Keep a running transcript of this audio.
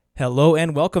Hello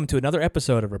and welcome to another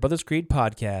episode of our Brothers Creed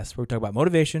podcast, where we talk about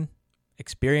motivation,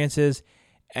 experiences,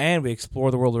 and we explore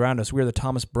the world around us. We are the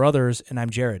Thomas Brothers, and I'm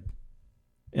Jared.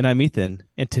 And I'm Ethan.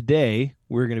 And today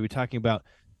we're going to be talking about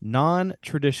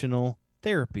non-traditional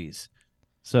therapies.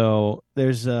 So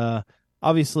there's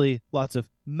obviously lots of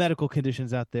medical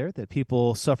conditions out there that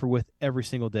people suffer with every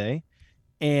single day.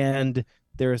 And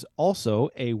there's also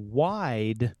a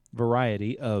wide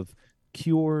variety of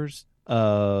cures,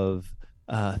 of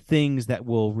things that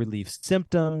will relieve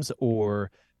symptoms or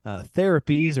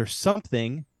therapies or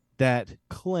something that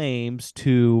claims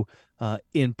to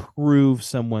improve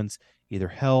someone's either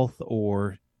health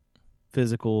or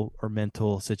physical or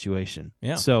mental situation.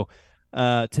 Yeah. So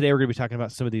today we're going to be talking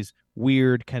about some of these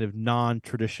weird kind of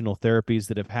non-traditional therapies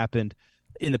that have happened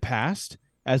in the past,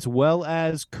 as well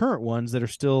as current ones that are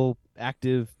still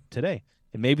active today.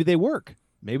 And maybe they work.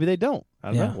 Maybe they don't.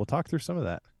 I don't know. We'll talk through some of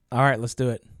that. All right, let's do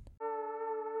it.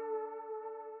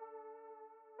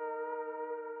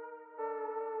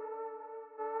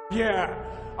 Yeah,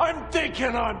 I'm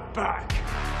thinking I'm back.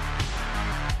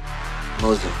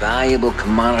 Most valuable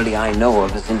commodity I know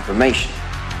of is information.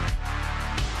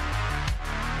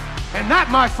 And that,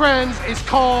 my friends, is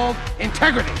called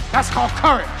integrity. That's called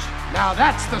courage. Now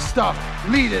that's the stuff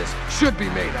leaders should be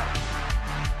made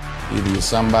of. Either you're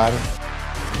somebody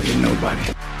or you're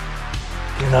nobody.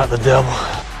 You're not the devil.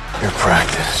 You're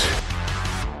practice.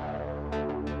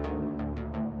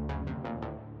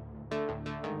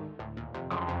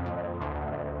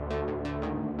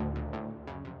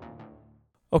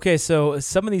 Okay, so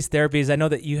some of these therapies, I know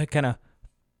that you had kind of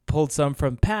pulled some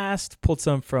from past, pulled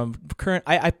some from current.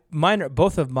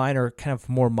 Both of mine are kind of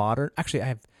more modern. Actually,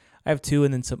 I have two,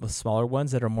 and then some smaller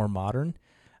ones that are more modern.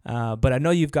 But I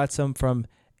know you've got some from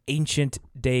ancient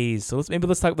days. So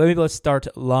let's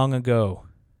start long ago.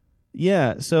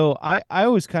 Yeah. So I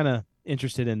was kind of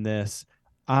interested in this.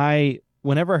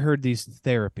 Whenever I heard these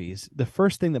therapies, the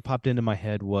first thing that popped into my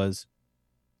head was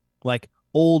like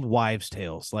old wives'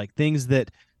 tales, like things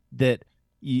that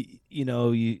you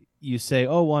say,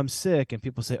 oh, well, I'm sick, and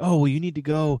people say, oh, well, you need to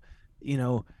go,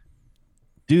 do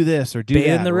this or do bathe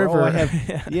that in the or, river.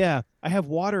 oh, I have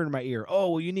water in my ear.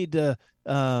 Oh, well, you need to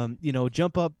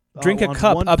jump up, drink a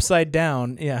cup upside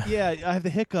down. Yeah, I have the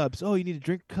hiccups. Oh, you need to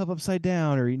drink a cup upside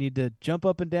down, or you need to jump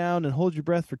up and down and hold your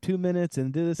breath for 2 minutes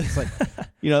and do this. It's like,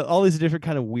 all these different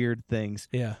kind of weird things.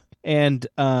 Yeah. And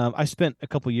I spent a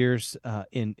couple years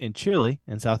in Chile,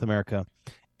 in South America,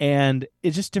 and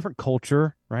it's just different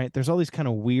culture, right? There's all these kind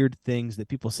of weird things that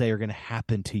people say are going to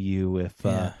happen to you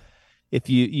if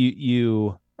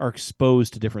you are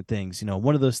exposed to different things.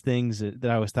 One of those things that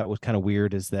I always thought was kind of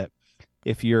weird is that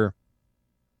if you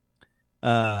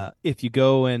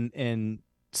go and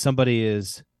somebody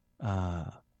is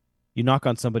you knock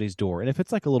on somebody's door, and if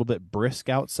it's like a little bit brisk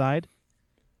outside,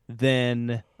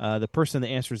 then the person that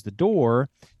answers the door,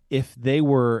 if they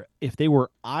were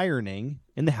ironing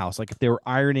in the house, like if they were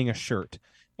ironing a shirt,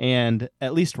 and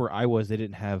at least where I was, they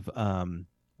didn't have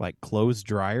like clothes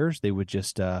dryers. They would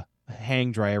just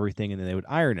hang dry everything, and then they would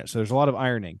iron it. So there's a lot of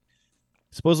ironing.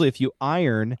 Supposedly, if you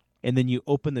iron and then you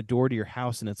open the door to your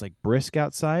house and it's like brisk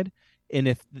outside, and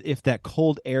if that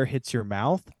cold air hits your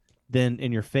mouth, then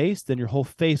in your face, then your whole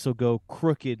face will go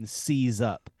crooked and seize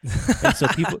up.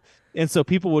 And so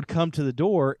people would come to the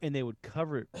door and they would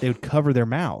cover their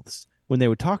mouths when they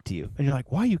would talk to you. And you're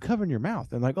like, why are you covering your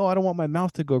mouth? And like, oh, I don't want my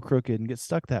mouth to go crooked and get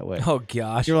stuck that way. Oh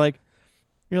gosh. You're like,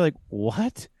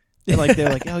 what? And like they're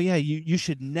like, oh yeah, you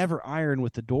should never iron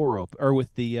with the door open or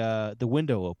with the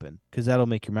window open, because that'll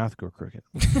make your mouth go crooked.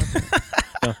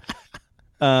 So,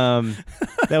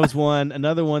 that was one.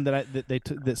 Another one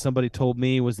that somebody told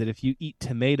me was that if you eat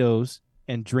tomatoes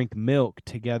and drink milk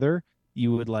together,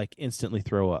 you would like instantly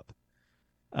throw up.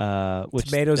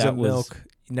 Tomatoes and milk.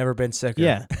 Never been sicker.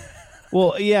 Yeah.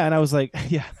 Well, yeah, and I was like,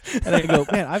 yeah, and I go,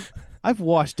 man, I've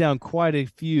washed down quite a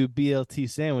few BLT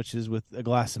sandwiches with a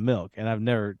glass of milk, and I've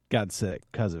never gotten sick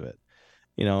because of it.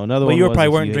 Another one. Well, you probably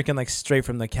weren't drinking like straight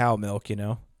from the cow milk,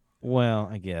 Well,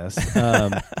 I guess.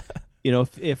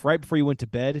 If right before you went to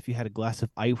bed, if you had a glass of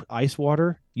ice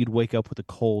water, you'd wake up with a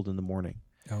cold in the morning.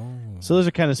 Oh. So those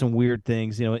are kind of some weird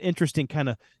things. Interesting kind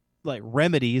of like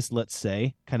remedies, let's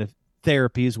say, kind of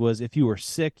therapies was if you were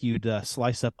sick, you'd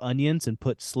slice up onions and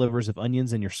put slivers of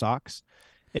onions in your socks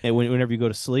whenever you go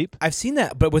to sleep. I've seen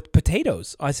that, but with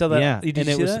potatoes. I saw that. Yeah, Did and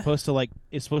you it see was that?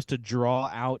 it's supposed to draw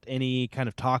out any kind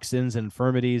of toxins and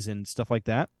infirmities and stuff like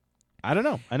that. I don't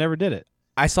know. I never did it.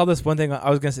 I saw this one thing. I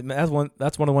was gonna say that's one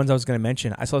of the ones I was gonna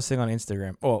mention. I saw this thing on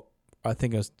Instagram. Oh, I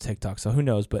think it was TikTok. So who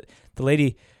knows? But the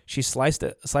lady, she sliced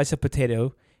a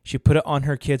potato She put it on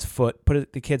her kid's foot,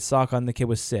 the kid's sock on, the kid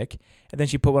was sick, and then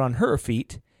she put one on her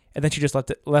feet, and then she just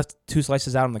left 2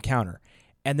 slices out on the counter.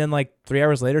 And then like 3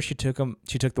 hours later, she took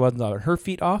the ones on her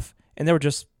feet off, and they were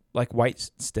just like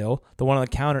white still. The one on the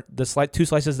counter, 2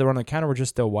 slices that were on the counter were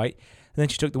just still white. And then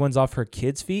she took the ones off her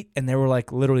kid's feet, and they were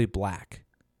like literally black.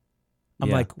 I'm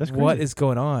like, what is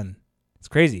going on? It's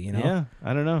crazy, you know? Yeah,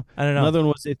 I don't know. Another one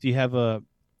was if you have a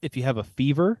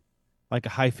fever, like a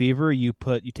high fever, you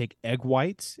take egg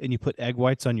whites and you put egg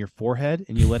whites on your forehead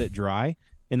and you let it dry,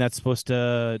 and that's supposed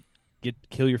to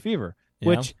kill your fever. Yeah.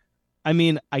 Which, I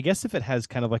mean, I guess if it has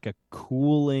kind of like a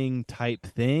cooling type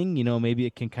thing, you know, maybe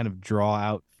it can kind of draw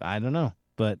out. I don't know,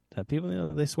 but people, you know,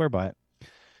 they swear by it.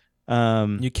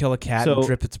 You kill a cat and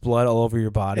drip its blood all over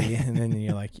your body, and then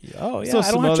you're like, oh yeah,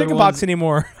 I don't have chicken pox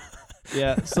anymore.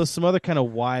 Yeah, so some other kind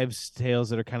of wives' tales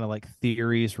that are kind of like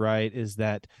theories, right, is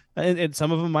that, and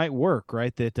some of them might work,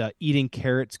 right, that eating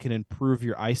carrots can improve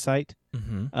your eyesight,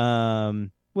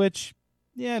 which,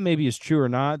 yeah, maybe is true or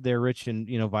not. They're rich in,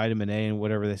 you know, vitamin A and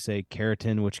whatever they say,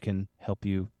 keratin, which can help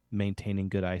you maintaining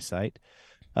good eyesight.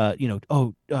 You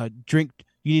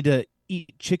need to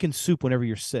eat chicken soup whenever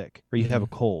you're sick or you have a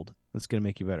cold. That's going to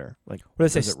make you better. Like, what do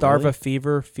they say? Starve a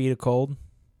fever, feed a cold.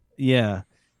 Yeah.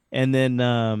 And then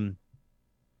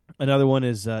another one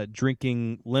is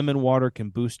drinking lemon water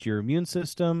can boost your immune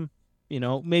system. You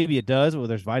know, maybe it does. Well,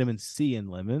 there's vitamin C in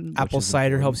lemon. Apple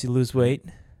cider helps you lose weight.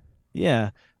 Yeah.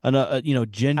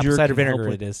 Ginger. Apple cider vinegar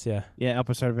it is, yeah. Yeah,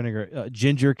 apple cider vinegar.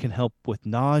 Ginger can help with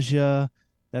nausea.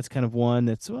 That's kind of one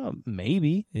that's, well,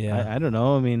 maybe. Yeah. I don't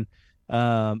know. I mean,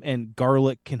 and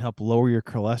garlic can help lower your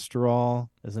cholesterol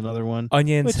is another one.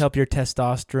 Onions help your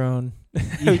testosterone.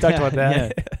 We talked about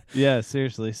that. Yeah,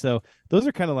 seriously. So those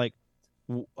are kind of like,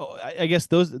 I guess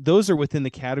those are within the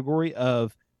category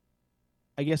of,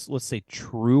 I guess, let's say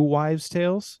true wives'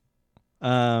 tales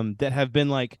that have been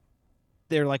like,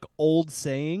 they're like old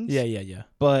sayings. Yeah.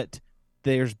 But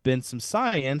there's been some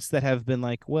science that have been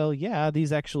like, well, yeah,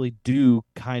 these actually do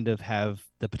kind of have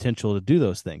the potential to do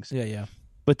those things. Yeah.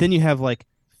 But then you have like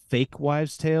fake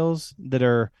wives' tales that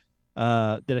are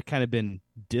that have kind of been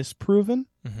disproven,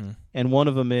 and one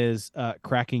of them is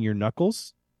cracking your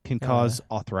knuckles can cause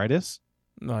arthritis.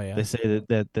 Oh yeah, they say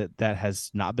that has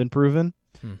not been proven.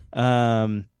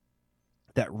 That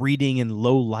reading in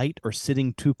low light or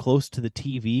sitting too close to the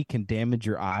TV can damage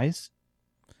your eyes.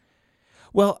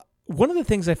 Well, one of the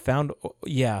things I found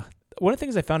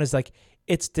is like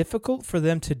it's difficult for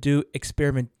them to do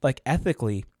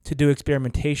ethically to do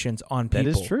experimentations on people.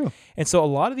 That is true. And so a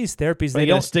lot of these therapies, they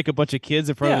don't stick a bunch of kids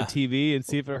in front of the TV and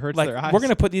see if it hurts their eyes. We're going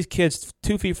to put these kids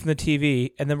 2 feet from the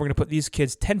TV, and then we're going to put these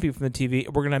kids 10 feet from the TV,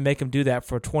 and we're going to make them do that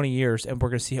for 20 years, and we're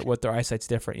going to see what their eyesight's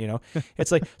different, you know?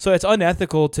 It's like, so it's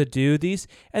unethical to do these.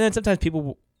 And then sometimes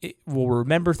people will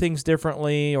remember things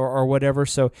differently or whatever.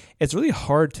 So it's really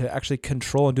hard to actually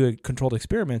control and do a controlled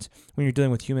experiments when you're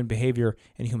dealing with human behavior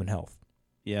and human health.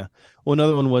 Yeah. Well,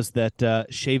 another one was that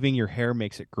shaving your hair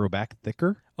makes it grow back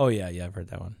thicker. Oh, yeah, I've heard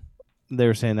that one. They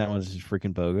were saying that one's just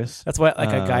freaking bogus. That's why, a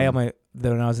guy when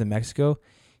I was in Mexico,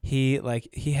 he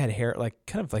had hair,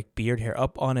 kind of like beard hair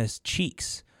up on his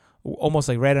cheeks, almost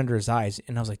like right under his eyes.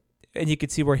 And I was like, and you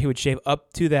could see where he would shave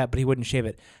up to that, but he wouldn't shave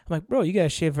it. I'm like, bro, you got to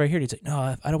shave right here. And he's like,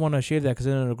 no, I don't want to shave that because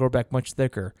then it'll grow back much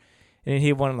thicker. And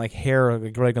he wanted hair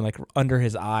growing under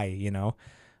his eye, you know?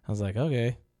 I was like,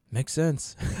 okay. Makes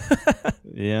sense.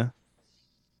 Yeah.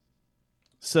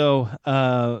 So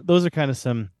those are kind of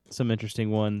some interesting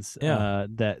ones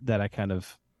that I kind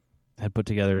of had put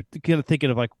together. Kind of thinking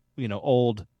of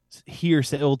old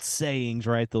sayings,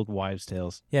 right? The old wives'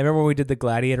 tales. Yeah, remember when we did the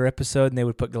gladiator episode and they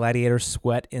would put gladiator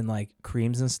sweat in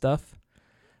creams and stuff?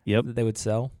 Yep. That they would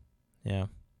sell? Yeah.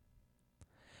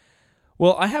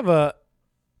 Well, I have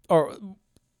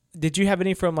did you have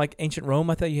any from ancient Rome?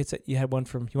 I thought you had said you had one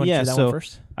from. You want to do that one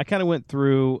first? I kind of went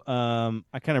through.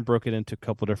 I kind of broke it into a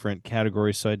couple different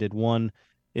categories. So I did one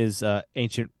is the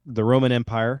Roman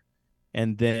Empire,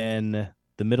 and then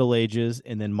the Middle Ages,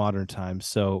 and then modern times.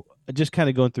 So just kind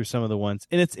of going through some of the ones,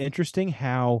 and it's interesting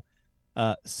how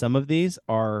some of these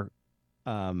are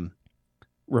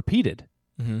repeated,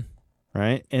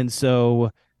 right? And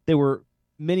so they were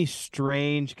many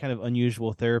strange, kind of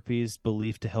unusual therapies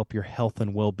believed to help your health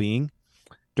and well-being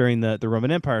during the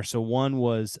Roman Empire. So one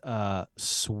was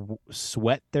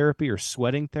sweat therapy or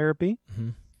sweating therapy,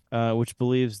 which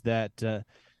believes that the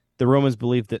Romans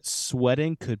believed that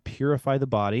sweating could purify the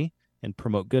body and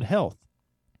promote good health.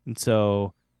 And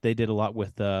so they did a lot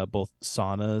with both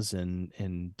saunas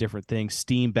and different things,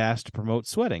 steam baths to promote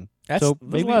sweating. There's a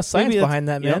lot of science behind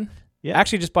that, man. Yeah. I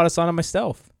actually just bought a sauna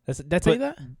myself. Did I tell you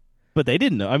that? But they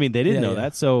didn't know. I mean, they didn't know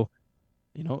that. So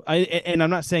And I'm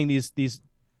not saying these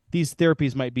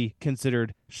therapies might be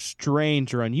considered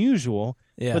strange or unusual,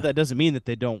 Yeah. but that doesn't mean that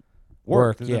they don't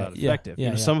work. They're Yeah. not effective.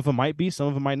 Yeah. Some of them might be, some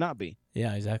of them might not be.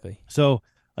 Yeah, exactly. So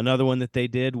another one that they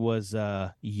did was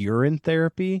urine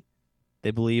therapy.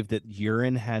 They believed that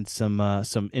urine had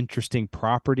some interesting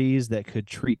properties that could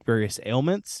treat various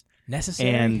ailments. Necessary.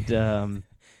 And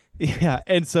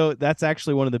and so that's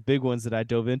actually one of the big ones that I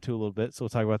dove into a little bit. So we'll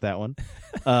talk about that one.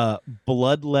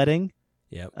 Bloodletting.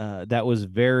 Yep. That was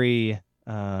very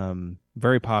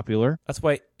popular. That's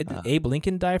why did Abe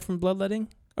Lincoln die from bloodletting?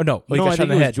 Oh no, he No, got I shot in think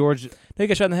the it head. was George. No, he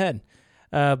got shot in the head.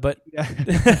 But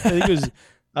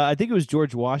I think it was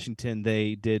George Washington.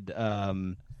 They did.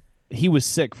 He was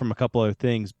sick from a couple other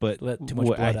things, but Let too much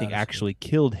what I blood think out. actually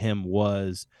killed him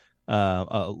was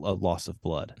a loss of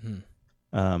blood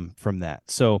from that.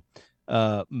 So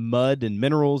mud and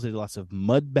minerals. They did lots of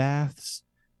mud baths.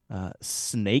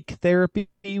 Snake therapy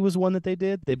was one that they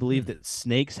did. They believed that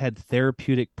snakes had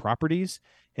therapeutic properties,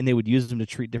 and they would use them to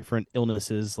treat different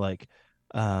illnesses like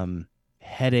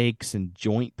headaches and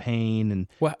joint pain. And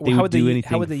how would they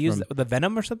use that? The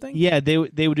venom or something? Yeah, they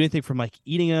would do anything from like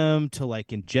eating them to like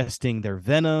ingesting their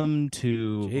venom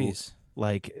to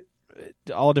like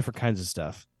all different kinds of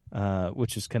stuff,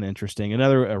 which is kind of interesting.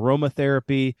 Another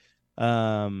aromatherapy,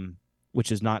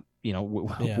 which is not,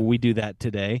 we do that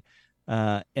today.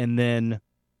 And then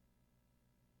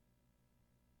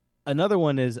another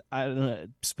one is, I don't know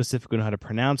specifically know how to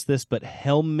pronounce this, but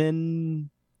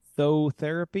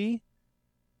helminthotherapy.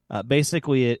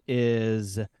 Basically, it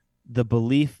is the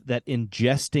belief that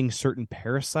ingesting certain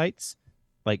parasites,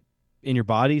 like in your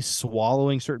body,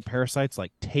 swallowing certain parasites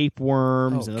like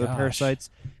tapeworms and other parasites,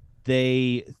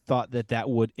 they thought that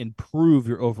would improve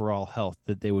your overall health,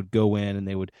 that they would go in and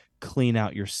they would clean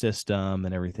out your system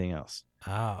and everything else.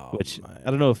 Which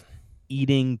I don't know if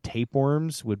eating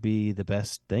tapeworms would be the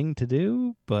best thing to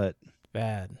do, but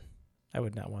bad. I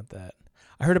would not want that.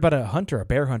 I heard about a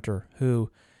bear hunter, who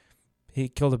he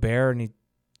killed a bear and he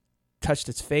touched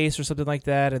its face or something like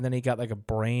that, and then he got like a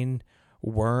brain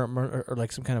worm or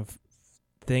like some kind of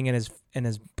thing in his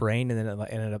brain, and then it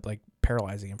ended up like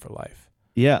paralyzing him for life.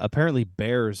 Yeah, apparently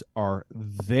bears are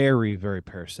very, very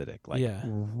parasitic, like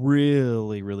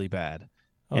really, really bad.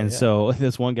 So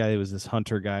this one guy, was this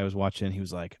hunter guy I was watching, he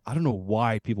was like, I don't know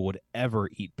why people would ever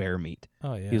eat bear meat.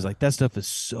 Oh, yeah. He was like, that stuff is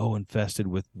so infested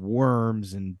with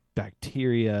worms and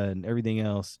bacteria and everything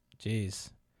else.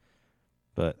 Jeez.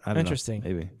 But I don't Interesting. know.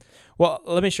 Maybe. Well,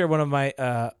 let me share one of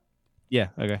my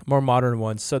more modern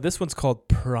ones. So this one's called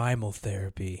primal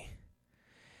therapy.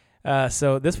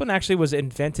 So this one actually was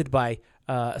invented by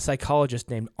a psychologist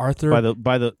named Arthur.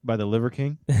 By the Liver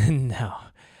King? No.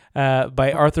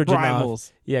 By Arthur Janov.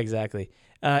 Primals. Yeah, exactly.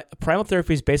 Primal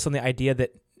therapy is based on the idea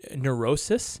that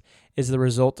neurosis is the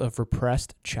result of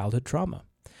repressed childhood trauma.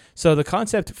 So the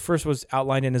concept first was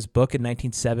outlined in his book in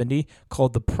 1970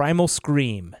 called The Primal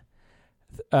Scream.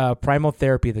 Primal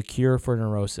Therapy, the Cure for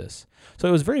Neurosis. So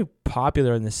it was very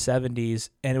popular in the 70s,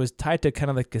 and it was tied to kind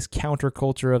of like this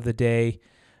counterculture of the day,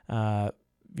 that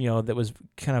was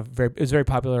kind of it was very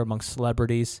popular among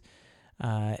celebrities.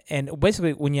 And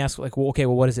basically when you ask like, well,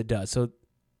 what does it do? So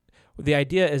the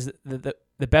idea is that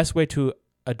the best way to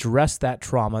address that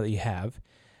trauma that you have,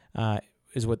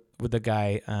 is what the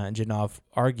guy Janov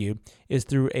argued, is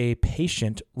through a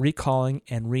patient recalling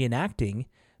and reenacting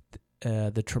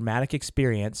the traumatic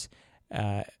experience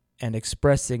and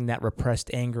expressing that repressed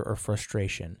anger or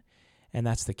frustration. And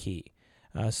that's the key.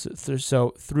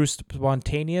 So through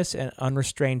spontaneous and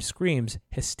unrestrained screams,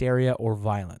 hysteria, or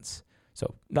violence.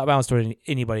 So not violence toward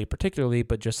anybody particularly,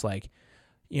 but just like,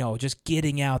 just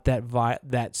getting out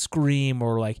that scream,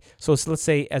 or like, so let's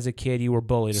say as a kid you were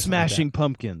bullied or smashing like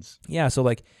pumpkins. Yeah, so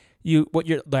like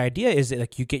the idea is that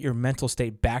like you get your mental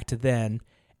state back to then,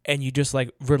 and you just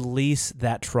like release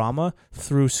that trauma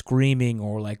through screaming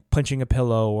or like punching a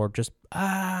pillow or just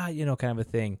kind of a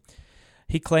thing.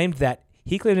 He claimed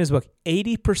in his book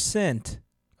 80%,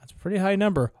 that's a pretty high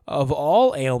number, of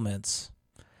all ailments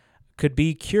could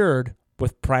be cured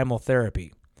with primal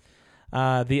therapy.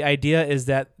 The idea is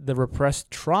that the repressed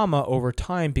trauma over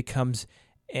time becomes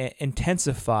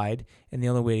intensified, and the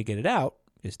only way to get it out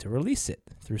is to release it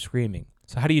through screaming.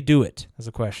 So how do you do it? That's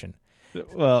a question.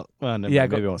 Well, maybe I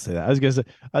won't say that. I was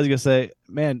gonna say,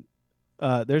 man,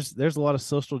 there's a lot of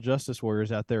social justice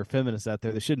warriors out there, feminists out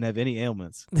there that shouldn't have any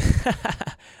ailments.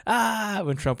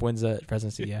 When Trump wins the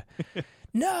presidency, yeah.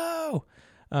 No.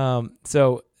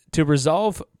 So to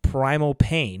resolve primal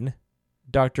pain,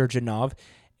 Dr. Janov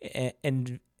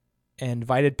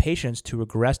invited patients to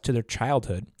regress to their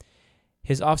childhood.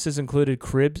 His offices included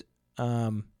cribs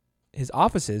his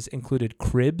offices included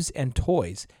cribs and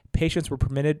toys. Patients were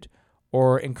permitted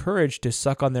or encouraged to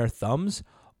suck on their thumbs.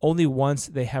 Only once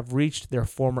they have reached their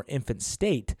former infant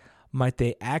state might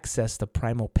they access the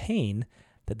primal pain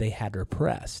that they had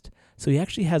repressed. So he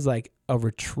actually has like a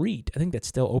retreat. I think that's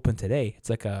still open today. It's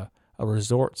like a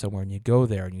resort somewhere, and you go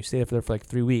there and you stay there for like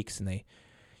 3 weeks, and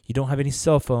you don't have any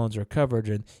cell phones or coverage,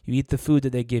 and you eat the food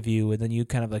that they give you, and then you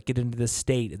kind of like get into this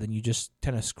state, and then you just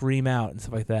kind of scream out and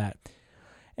stuff like that.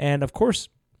 And of course,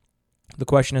 the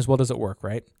question is, well, does it work,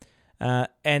 right?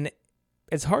 And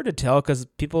it's hard to tell because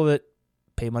people that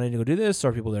pay money to go do this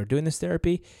or people that are doing this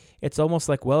therapy, it's almost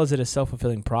like, well, is it a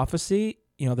self-fulfilling prophecy?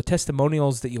 You know, the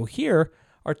testimonials that you'll hear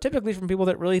are typically from people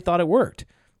that really thought it worked.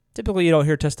 Typically, you don't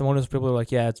hear testimonials from people who are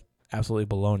like, yeah, it's absolutely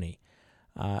baloney.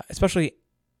 Especially,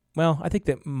 well, I think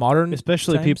that modern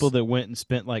Especially times, people that went and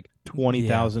spent like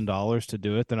 $20,000 to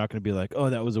do it. They're not going to be like, oh,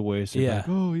 that was a waste. They're like,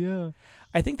 oh, yeah.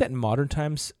 I think that in modern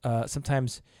times,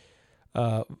 sometimes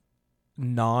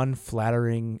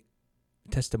non-flattering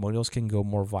testimonials can go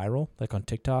more viral, like on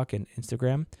TikTok and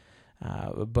Instagram.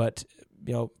 But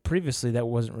previously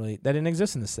that didn't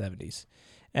exist in the 70s,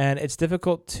 and it's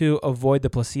difficult to avoid the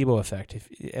placebo effect,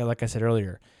 like I said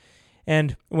earlier.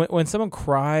 And when someone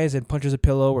cries and punches a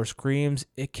pillow or screams,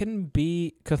 it can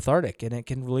be cathartic, and it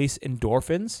can release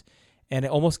endorphins, and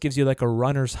it almost gives you like a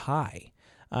runner's high.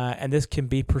 And this can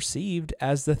be perceived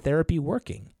as the therapy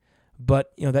working,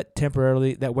 but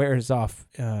that wears off.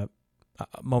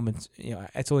 Moments,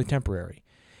 it's only temporary.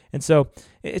 And so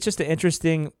it's just an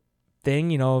interesting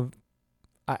thing.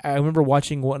 I remember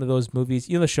watching one of those movies,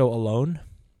 the show Alone.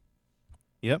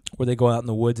 Yep. Where they go out in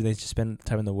the woods and they just spend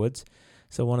time in the woods.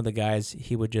 So one of the guys,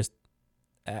 he would just,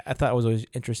 I thought it was always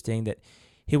interesting that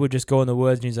he would just go in the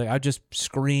woods and he's like, I'd just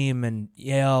scream and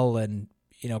yell and,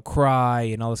 cry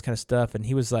and all this kind of stuff. And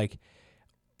he was like,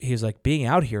 being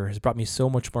out here has brought me so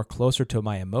much more closer to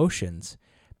my emotions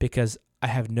because I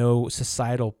have no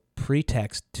societal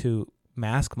pretext to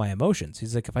mask my emotions.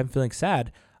 He's like, if I'm feeling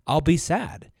sad, I'll be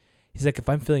sad. He's like, if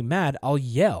I'm feeling mad, I'll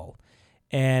yell.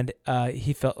 And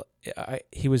he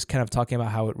was kind of talking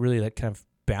about how it really like kind of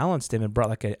balanced him and brought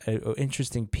like a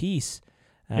interesting peace.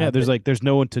 There's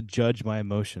no one to judge my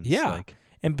emotions. Yeah. Like,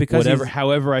 and because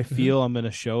however I feel, I'm going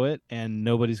to show it, and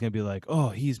nobody's going to be like, oh,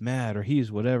 he's mad or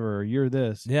he's whatever, or you're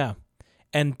this. Yeah.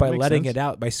 And by letting sense. it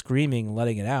out, by screaming,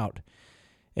 letting it out,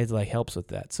 it like helps with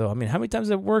that. So, I mean, how many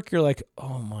times at work you're like,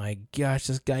 oh my gosh,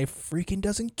 this guy freaking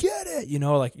doesn't get it.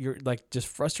 Like you're like just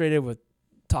frustrated with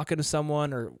talking to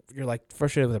someone, or you're like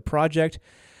frustrated with a project.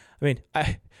 I mean,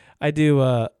 I do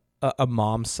a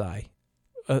mom sigh.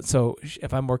 So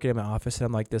if I'm working in my office and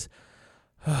I'm like this,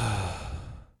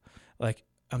 like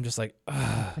I'm just like,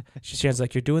 she's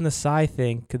like, you're doing the sigh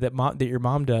thing that your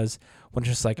mom does when it's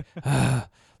just like,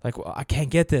 like, well, I can't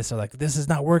get this, or like this is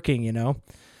not working,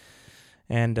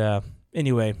 And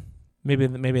anyway, maybe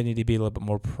I need to be a little bit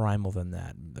more primal than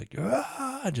that. Like,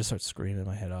 I just start screaming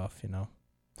my head off,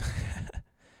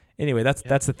 Anyway, that's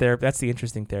the therapy. That's the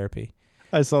interesting therapy.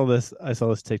 I saw this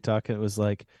TikTok, and it was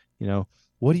like,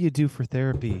 what do you do for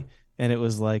therapy? And it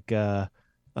was like, I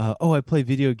play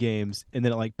video games. And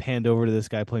then it like panned over to this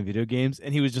guy playing video games,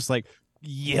 and he was just like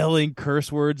yelling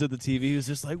curse words at the TV. He was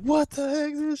just like, what the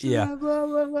heck is this? Yeah. Blah,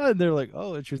 blah, blah. And they're like,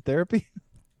 oh, it's your therapy?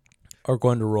 Or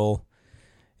going to roll.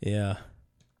 Yeah.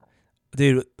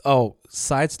 Dude,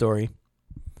 side story.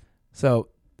 So,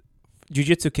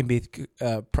 jiu-jitsu can be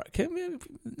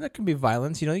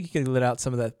violence. You can let out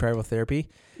some of that primal therapy.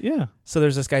 Yeah. So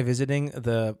there's this guy visiting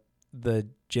the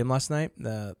gym last night,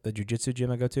 the jiu-jitsu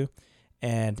gym I go to,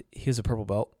 and he was a purple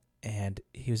belt, and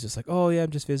he was just like, oh yeah,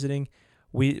 I'm just visiting.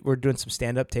 We're doing some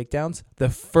stand-up takedowns. The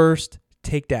first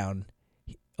takedown,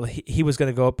 he was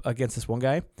going to go up against this one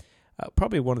guy,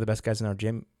 probably one of the best guys in our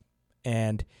gym,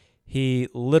 and he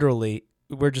literally,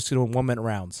 we're just doing 1 minute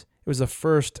rounds. It was the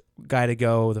first guy to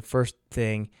go, the first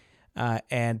thing,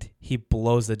 and he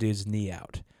blows the dude's knee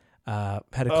out. Had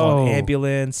to call an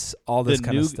ambulance, all this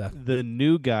kind of stuff. The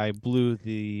new guy blew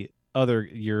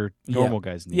your normal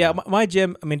guy's knee out. My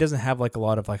gym, doesn't have like a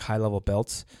lot of like high level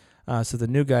belts. So the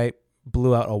new guy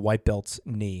blew out a white belt's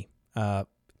knee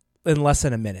in less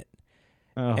than a minute.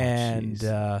 Oh,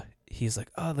 and he's like,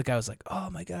 the guy was like,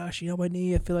 oh my gosh, my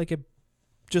knee, I feel like it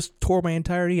just tore my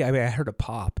entire knee. I heard a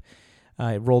pop.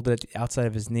 It rolled it outside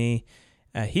of his knee.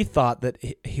 He thought that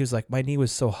he was like, my knee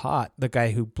was so hot. The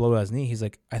guy who blew out his knee, he's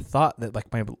like, I thought that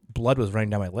like my blood was running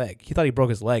down my leg. He thought he broke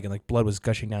his leg and like blood was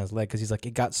gushing down his leg because he's like,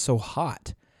 it got so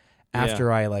hot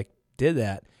after I like did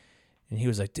that. And he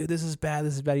was like, dude, this is bad.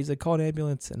 He's like, call an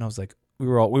ambulance. And I was like, we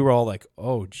were all like,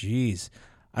 oh geez,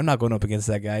 I'm not going up against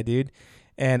that guy, dude.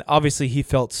 And obviously he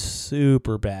felt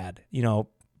super bad,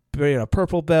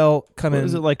 purple belt, coming.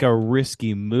 Was it like a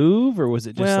risky move, or was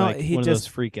it just Well, like he one of just-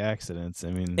 those freak accidents?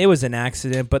 I mean, It was an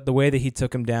accident, but the way that he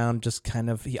took him down, just kind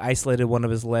of, he isolated one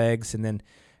of his legs, and then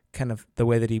kind of the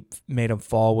way that he made him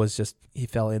fall was just, he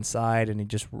fell inside and he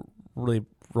just really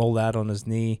rolled out on his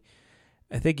knee.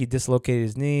 I think he dislocated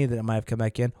his knee, that it might have come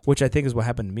back in, which I think is what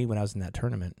happened to me when I was in that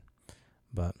tournament.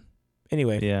 But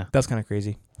anyway, yeah, that's kind of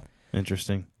crazy.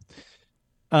 interesting.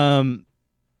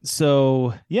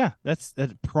 So yeah, that's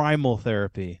primal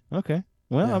therapy. Okay.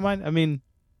 Well, Yeah. I mean,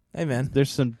 Hey, man. there's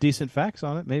some decent facts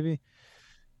on it, maybe.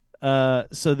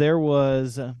 So there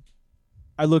was,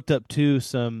 I looked up too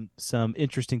some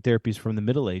interesting therapies from the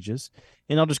Middle Ages,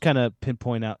 and I'll just kind of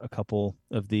pinpoint out a couple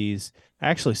of these.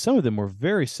 Actually, some of them were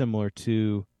very similar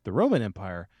to the Roman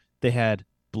Empire. They had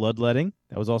bloodletting.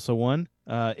 That was also one.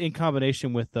 In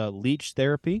combination with leech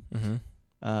therapy.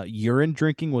 Mm-hmm. Urine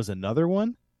drinking was another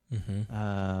one.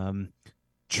 Mm-hmm.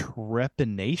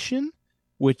 Trepanation,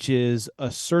 which is a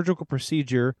surgical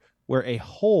procedure where a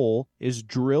hole is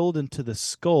drilled into the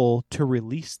skull to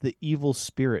release the evil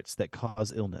spirits that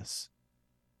cause illness.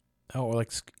 Oh, or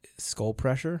like skull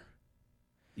pressure?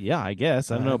 Yeah, I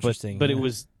guess. I don't know, Interesting, but it yeah.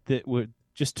 was that would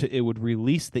it would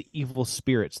release the evil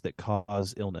spirits that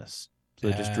cause illness. So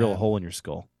they just drill a hole in your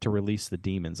skull to release the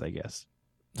demons, I guess.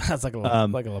 That's like a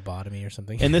lobotomy or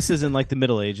something. And this is in like the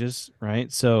Middle Ages, right?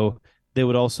 So they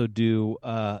would also do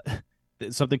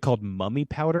something called mummy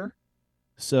powder.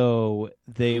 So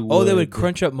they would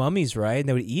crunch up mummies, right? And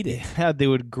they would eat it. Yeah, they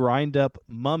would grind up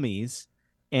mummies,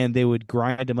 and they would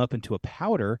grind them up into a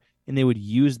powder, and they would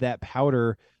use that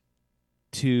powder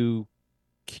to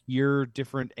cure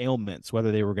different ailments,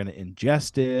 whether they were going to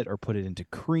ingest it or put it into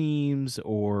creams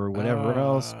or whatever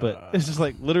else. But it's just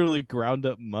like literally ground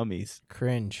up mummies,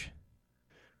 Cringe.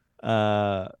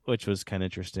 which was kind of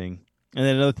interesting. And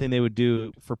then another thing they would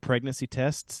do for pregnancy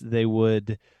tests, they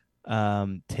would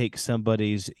take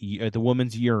the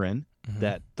woman's urine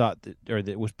that thought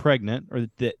that was pregnant, or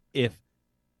that if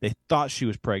they thought she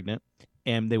was pregnant,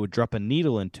 and they would drop a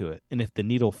needle into it, and if the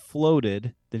needle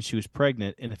floated, then she was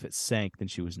pregnant, and if it sank, then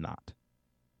she was not.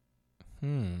 I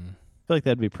feel like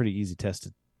that'd be a pretty easy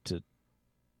test to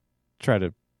try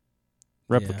to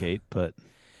replicate, but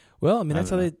well, I mean, that's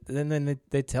how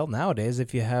they tell nowadays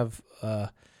if you have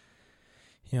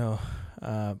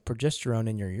progesterone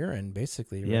in your urine,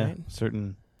 basically, yeah, right?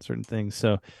 certain things.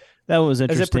 So that was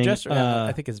interesting. Is it progesterone?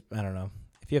 I think it's, I don't know.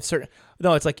 If you have certain,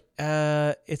 no, it's like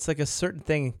a certain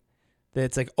thing that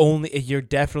it's like only you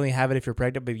definitely have it if you're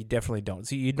pregnant, but you definitely don't.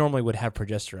 So you normally would have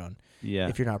progesterone,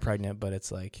 if you're not pregnant, but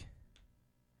it's like,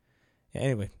 yeah,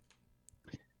 anyway.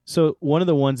 So one of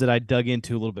the ones that I dug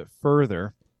into a little bit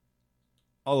further,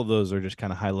 all of those are just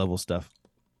kind of high level stuff,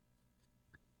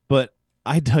 but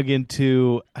I dug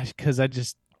into, because I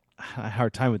just had a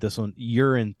hard time with this one,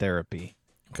 urine therapy.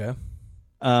 Okay.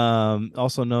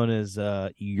 Also known as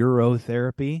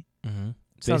urotherapy. Mm-hmm.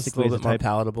 Sounds Basically, a little bit more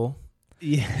palatable.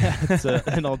 Yeah, it's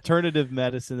an alternative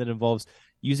medicine that involves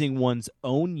using one's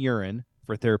own urine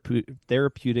for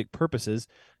therapeutic purposes,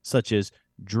 such as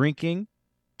drinking,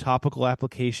 topical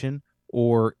application,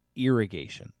 or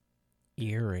irrigation.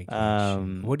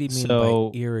 Irrigation. What do you mean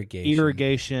by irrigation?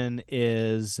 Irrigation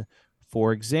is,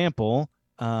 for example,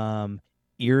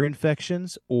 ear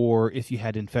infections, or if you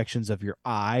had infections of your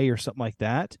eye or something like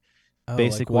that.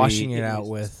 Basically, like washing it out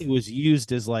with. It was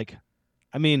used as like,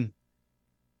 I mean,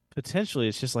 potentially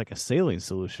it's just like a saline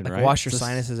solution, like right? Wash your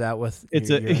sinuses out with.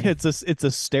 It's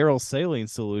a sterile saline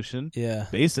solution. Yeah.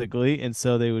 Basically, and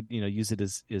so they would use it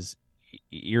as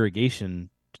irrigation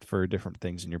for different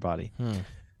things in your body.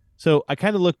 So I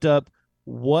kind of looked up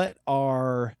what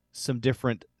are some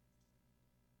different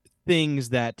things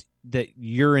that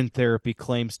urine therapy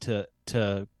claims to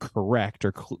correct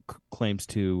or claims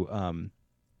to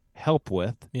help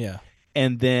with. Yeah.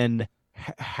 And then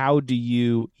how do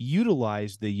you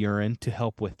utilize the urine to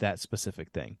help with that specific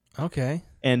thing? Okay.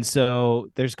 And so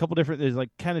there's like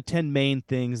kind of 10 main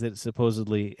things that it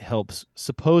supposedly helps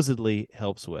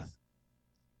with.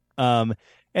 And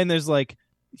there's like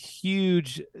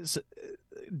huge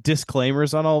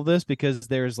disclaimers on all of this, because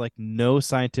there's like no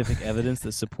scientific evidence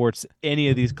that supports any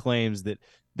of these claims that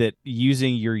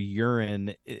using your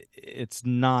urine, it's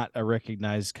not a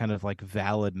recognized kind of like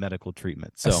valid medical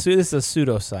treatment. So this is a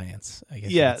pseudoscience, I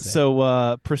guess. Yeah.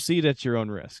 So proceed at your own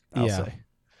risk, I'll say.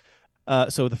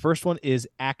 So the first one is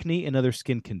acne and other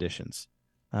skin conditions.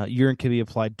 Urine can be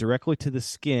applied directly to the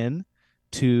skin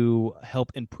to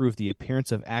help improve the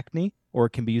appearance of acne, or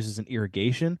it can be used as an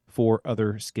irrigation for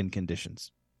other skin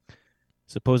conditions.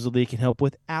 Supposedly, it can help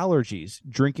with allergies.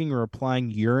 Drinking or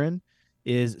applying urine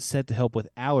is said to help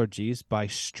with allergies by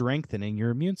strengthening your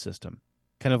immune system.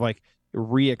 kind of like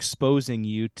re-exposing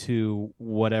you to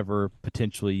whatever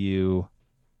potentially you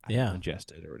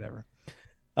ingested or whatever.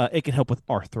 It can help with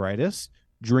arthritis.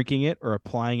 Drinking it or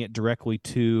applying it directly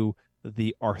to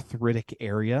the arthritic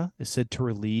area is said to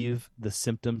relieve the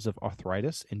symptoms of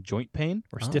arthritis and joint pain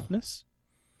or stiffness.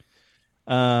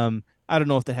 I don't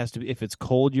know if that has to be if it's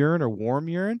cold urine or warm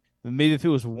urine. Maybe if it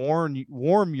was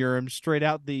warm urine straight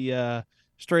out the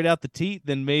teat,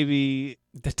 then maybe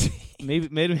The teeth. maybe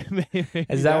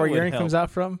Is that where would urine help. comes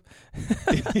out from?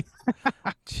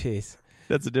 Jeez.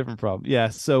 That's a different problem. Yeah.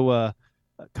 So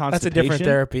constipation. That's a different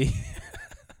therapy.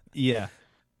 Yeah.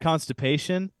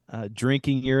 Constipation.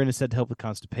 Drinking urine is said to help with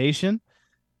constipation.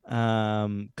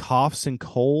 Coughs and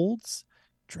colds.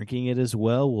 Drinking it as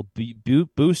well will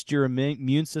boost your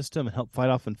immune system and help fight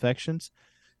off infections.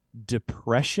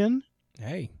 Depression.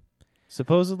 Hey.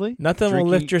 Supposedly. Nothing will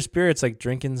lift your spirits like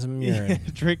drinking some urine.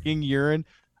 Drinking urine.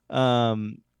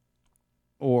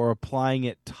 Or applying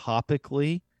it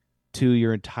topically to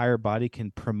your entire body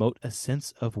can promote a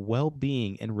sense of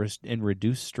well-being and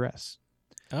reduce stress.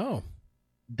 Oh.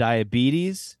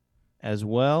 Diabetes as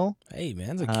well. Hey,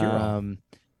 man, it's a cure-all.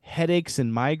 Headaches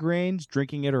and migraines,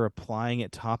 drinking it or applying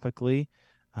it topically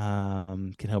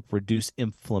can help reduce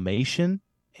inflammation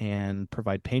and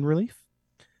provide pain relief.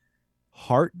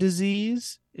 Heart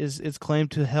disease is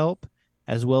claimed to help,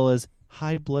 as well as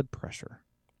high blood pressure.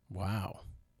 Wow.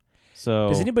 So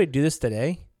does anybody do this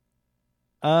today?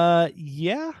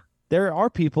 Yeah. There are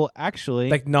people actually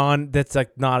that's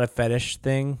like not a fetish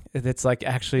thing. It's like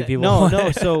actually people.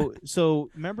 No. So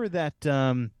remember that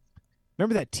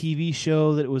TV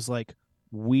show that it was like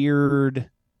weird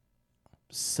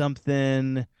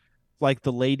something, like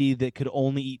the lady that could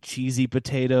only eat cheesy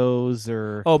potatoes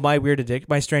or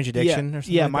My Strange Addiction or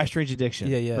something. Yeah, like My that? Strange Addiction.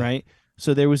 Yeah. Right.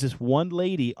 So there was this one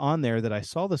lady on there that I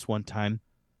saw this one time.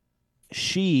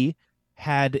 She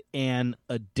had an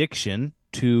addiction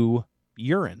to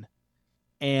urine.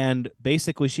 And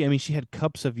basically, she had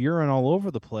cups of urine all over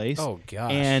the place. Oh,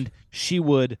 gosh. And she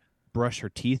would brush her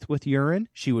teeth with urine.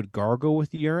 She would gargle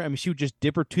with urine. I mean, she would just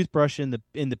dip her toothbrush in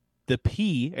the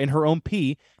pee, in her own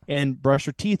pee, and brush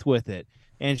her teeth with it.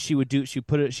 And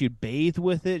she'd bathe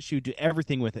with it. She would do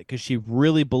everything with it because she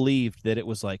really believed that it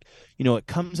was like, it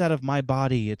comes out of my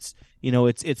body. It's,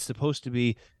 it's supposed to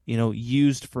be,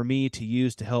 used for me to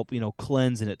use to help,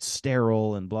 cleanse, and it's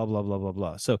sterile and blah, blah, blah, blah,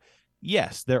 blah. So,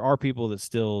 yes, there are people that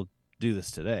still do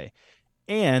this today.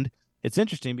 And it's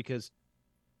interesting because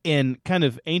in kind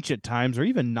of ancient times, or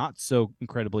even not so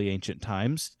incredibly ancient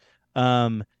times,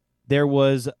 there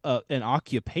was an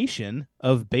occupation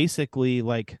of basically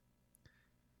like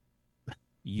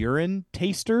urine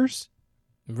tasters,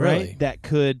 Really? right? That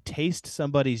could taste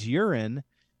somebody's urine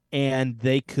and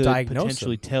they could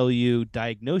potentially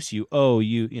diagnose you. Oh,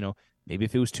 maybe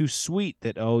if it was too sweet,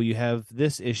 that you have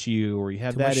this issue or you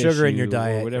have that issue, too much sugar in your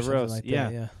diet, or whatever else. like yeah.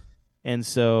 that, yeah. And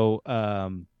so,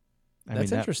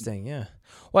 That's interesting. Yeah.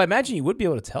 Well, I imagine you would be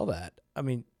able to tell that. I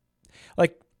mean,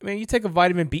 you take a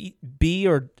vitamin B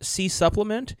or C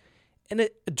supplement, and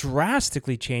it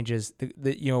drastically changes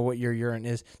the what your urine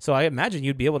is. So I imagine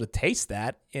you'd be able to taste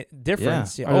that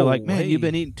difference. Yeah. Or man, you've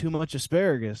been eating too much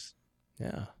asparagus.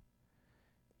 Yeah.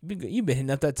 You've been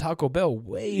hitting up that Taco Bell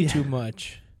way too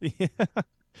much. Yeah.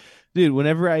 Dude,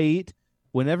 whenever I eat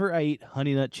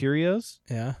Honey Nut Cheerios,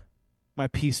 yeah, my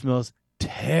pee smells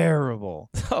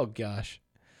terrible. Oh gosh.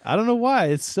 I don't know why.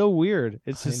 It's so weird.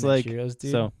 It's Honey just Nut like Cheerios,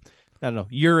 dude. So I don't know.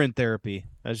 Urine therapy.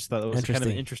 I just thought it was kind of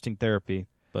an interesting therapy.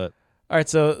 But all right,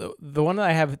 so the one that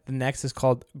I have next is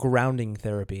called grounding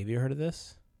therapy. Have you heard of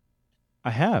this?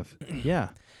 I have. Yeah.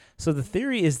 So the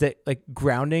theory is that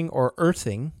grounding or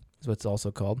earthing is what it's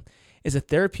also called, is a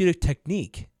therapeutic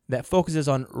technique that focuses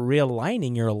on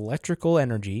realigning your electrical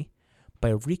energy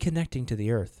by reconnecting to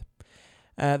the earth.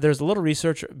 There's a little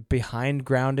research behind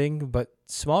grounding, but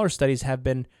smaller studies have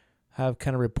kind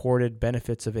of reported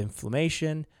benefits of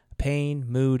inflammation, pain,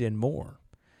 mood, and more.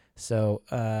 So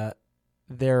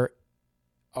the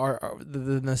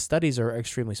studies are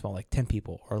extremely small, like 10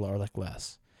 people or like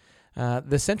less.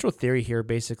 The central theory here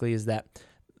basically is that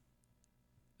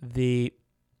the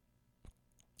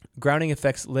grounding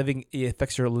affects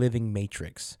your living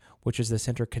matrix, which is this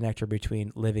interconnector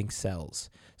between living cells.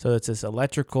 So it's this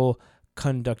electrical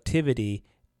conductivity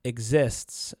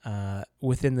exists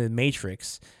within the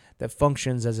matrix that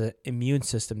functions as an immune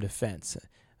system defense,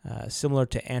 similar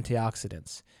to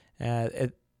antioxidants.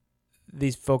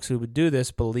 These folks who would do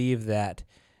this believe that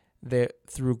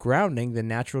through grounding, the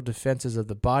natural defenses of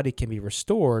the body can be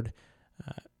restored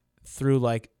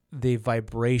through the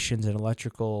vibrations and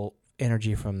electrical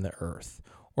energy from the earth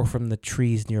or from the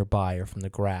trees nearby or from the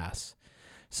grass.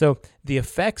 So the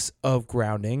effects of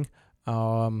grounding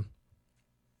are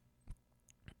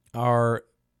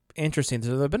interesting. So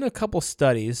there have been a couple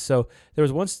studies. So there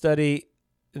was one study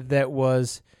that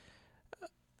was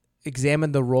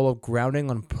examined the role of grounding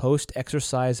on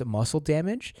post-exercise muscle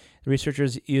damage. The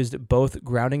researchers used both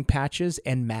grounding patches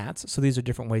and mats. So these are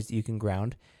different ways that you can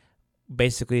ground.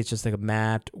 Basically, it's just like a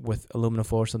mat with aluminum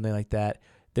foil or something like that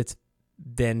that's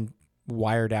then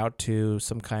wired out to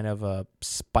some kind of a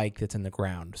spike that's in the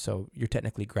ground. So you're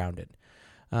technically grounded.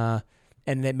 And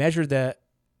they measured the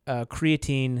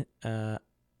creatine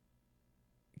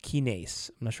kinase.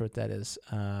 I'm not sure what that is.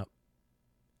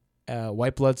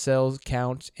 White blood cells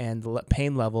count and the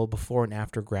pain level before and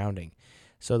after grounding.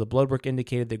 So the blood work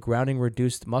indicated that grounding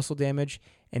reduced muscle damage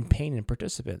and pain in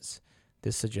participants.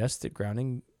 This suggests that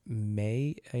grounding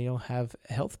may have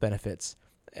health benefits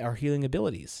or healing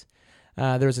abilities.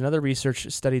 There was another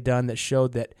research study done that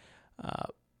showed that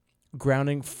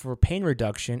grounding for pain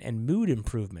reduction and mood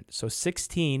improvement. So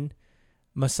 16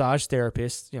 massage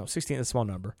therapists, 16 is a small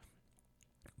number,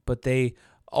 but they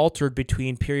altered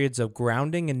between periods of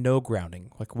grounding and no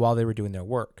grounding, like while they were doing their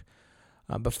work.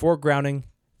 Before grounding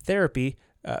therapy,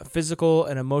 physical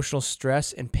and emotional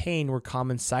stress and pain were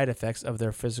common side effects of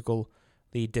their physically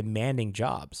demanding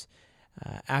jobs.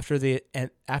 After the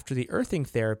earthing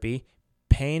therapy,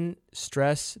 pain,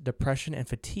 stress, depression, and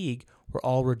fatigue were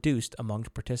all reduced among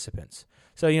participants.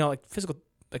 So,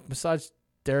 like massage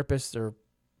therapists are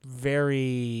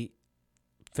very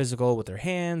physical with their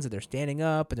hands, and they're standing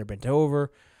up and they're bent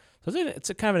over. So it's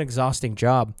a kind of an exhausting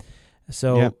job.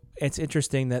 So It's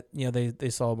interesting that they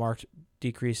saw a marked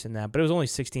decrease in that, but it was only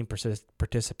 16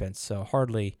 participants, so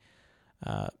hardly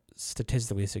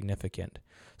statistically significant.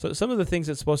 So some of the things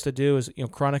it's supposed to do is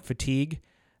chronic fatigue.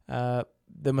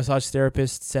 The massage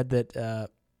therapist said that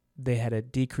they had a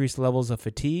decreased levels of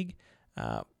fatigue,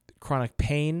 chronic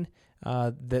pain,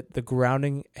 that the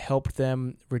grounding helped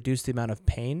them reduce the amount of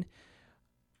pain,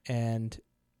 and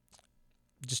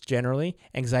just generally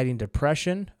anxiety and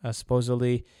depression.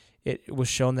 Supposedly it was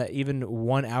shown that even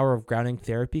 1 hour of grounding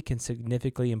therapy can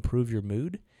significantly improve your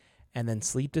mood. And then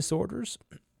sleep disorders.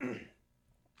 It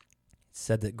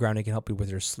said that grounding can help you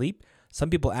with your sleep. Some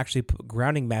people actually put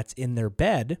grounding mats in their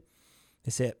bed.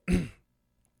 They say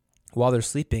while they're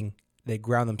sleeping, they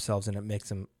ground themselves and it makes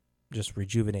them just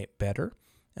rejuvenate better.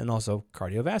 And also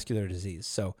cardiovascular disease.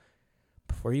 So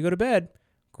before you go to bed,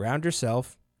 ground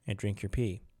yourself and drink your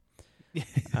pee.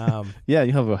 Yeah,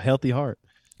 you have a healthy heart.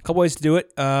 A couple ways to do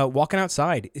it. Walking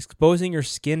outside, exposing your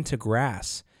skin to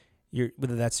grass.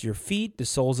 Whether that's your feet, the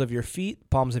soles of your feet,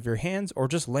 palms of your hands, or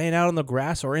just laying out on the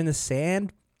grass or in the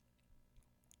sand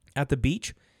at the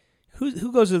beach.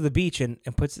 Who goes to the beach and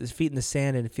puts his feet in the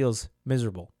sand and feels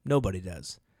miserable? Nobody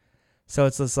does. So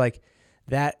it's just like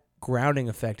that grounding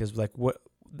effect is like what.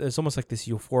 It's almost like this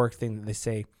euphoric thing that they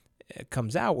say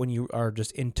comes out when you are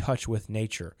just in touch with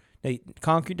nature. Now,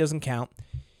 concrete doesn't count.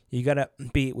 You got to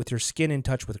be with your skin in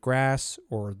touch with grass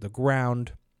or the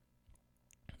ground,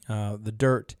 the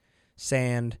dirt,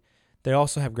 sand. They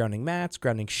also have grounding mats,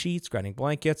 grounding sheets, grounding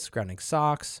blankets, grounding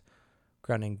socks,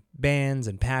 grounding bands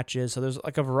and patches. So there's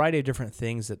like a variety of different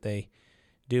things that they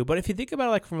do. But if you think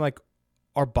about it, from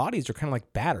our bodies are kind of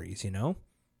like batteries,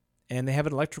 and they have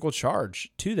an electrical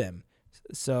charge to them.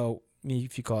 So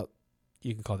if you call it,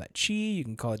 you can call that chi, you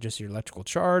can call it just your electrical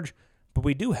charge, but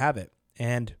we do have it.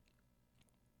 And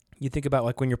you think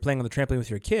about when you're playing on the trampoline with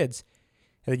your kids,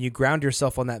 and then you ground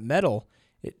yourself on that metal,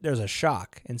 there's a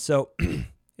shock. And so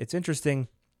it's interesting.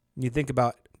 You think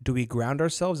about, do we ground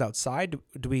ourselves outside?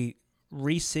 Do we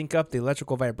resync up the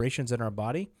electrical vibrations in our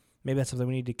body? Maybe that's something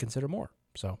we need to consider more.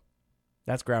 So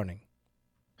that's grounding.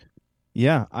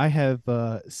 Yeah, I have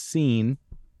seen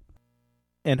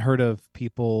and heard of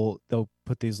people, they'll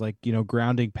put these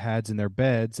grounding pads in their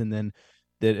beds, and then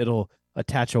that it'll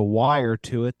attach a wire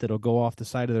to it that'll go off the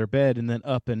side of their bed and then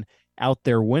up and out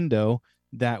their window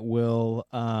that will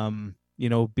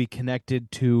be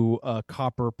connected to a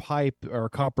copper pipe or a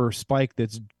copper spike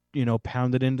that's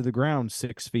pounded into the ground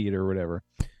 6 feet or whatever.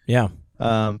 Yeah.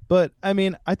 But I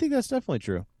mean, I think that's definitely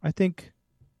true. I think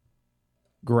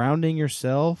grounding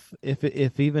yourself,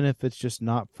 even if it's just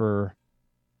not for,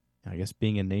 I guess,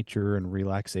 being in nature and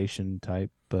relaxation type,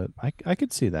 but I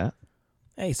could see that.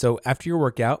 Hey, so after your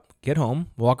workout, get home,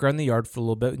 walk around the yard for a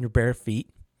little bit in your bare feet,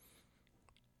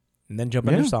 and then jump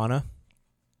in your sauna,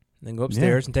 and then go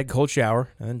upstairs and take a cold shower,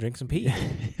 and then drink some pee.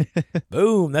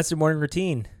 Boom, that's your morning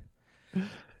routine.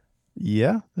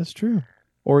 Yeah, that's true.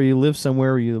 Or you live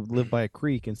somewhere where you live by a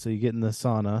creek, and so you get in the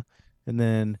sauna, and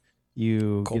then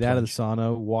you get out of the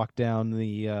sauna, walk down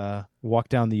the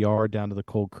yard down to the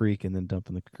cold creek, and then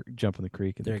jump in the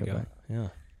creek. And there you come go. back. Yeah.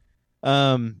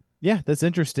 Yeah, that's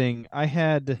interesting. I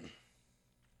had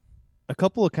a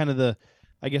couple of kind of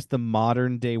I guess the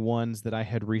modern day ones that I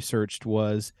had researched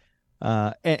was,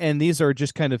 and these are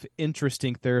just kind of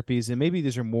interesting therapies, and maybe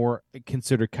these are more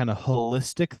considered kind of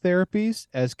holistic therapies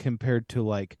as compared to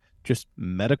like just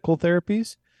medical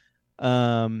therapies.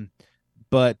 Um,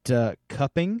 but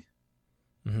cupping,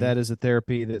 Mhm. that is a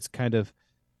therapy that's kind of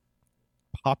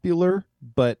popular,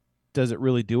 but does it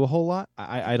really do a whole lot?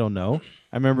 I don't know.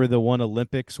 I remember the one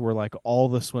Olympics where like all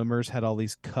the swimmers had all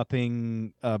these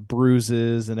cupping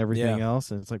bruises and everything Yeah.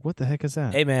 else, and it's like, what the heck is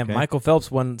that? Hey man, Okay. Michael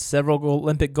Phelps won several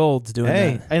Olympic golds doing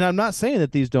Hey, that. and I'm not saying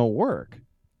that these don't work.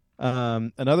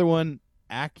 Another one,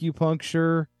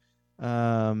 acupuncture,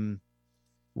 um,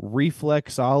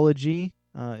 reflexology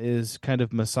is kind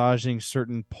of massaging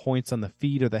certain points on the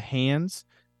feet or the hands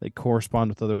that correspond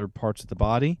with other parts of the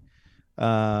body.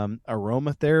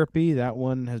 Aromatherapy, that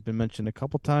one has been mentioned a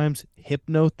couple times.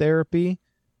 Hypnotherapy,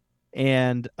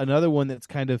 and another one that's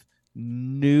kind of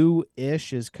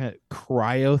new-ish is kind of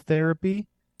cryotherapy,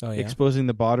 Oh yeah. exposing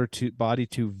the body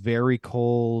to very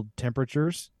cold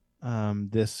temperatures.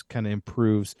 This kind of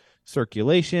improves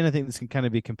circulation. I think this can kind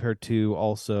of be compared to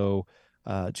also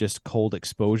just cold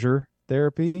exposure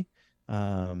therapy.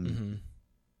 Mm-hmm.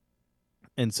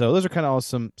 And so those are kind of all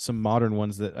some modern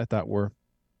ones that I thought were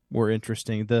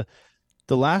interesting. The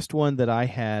last one that I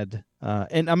had,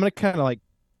 and I'm gonna kind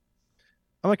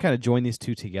of join these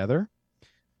two together,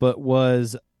 but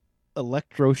was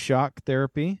electroshock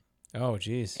therapy Oh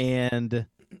geez. and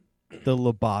the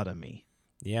lobotomy.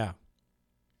 Yeah.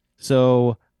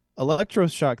 So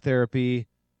electroshock therapy,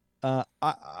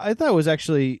 I thought was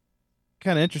actually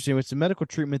kind of interesting. It's a medical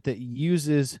treatment that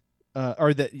uses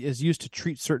or that is used to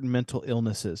treat certain mental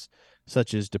illnesses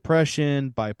such as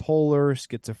depression, bipolar,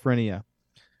 schizophrenia.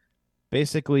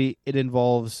 Basically, it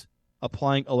involves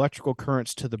applying electrical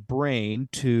currents to the brain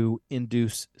to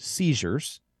induce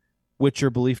seizures, which are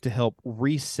believed to help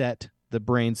reset the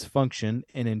brain's function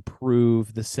and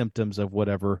improve the symptoms of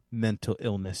whatever mental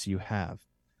illness you have.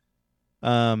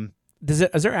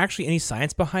 Is there actually any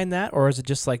science behind that, or is it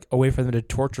just like a way for them to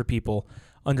torture people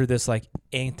under this like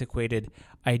antiquated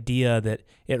idea that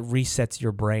it resets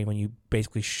your brain when you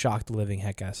basically shock the living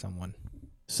heck out of someone?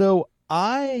 So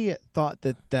I thought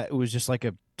that was just like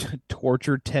a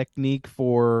torture technique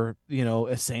for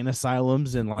insane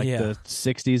asylums in like Yeah. the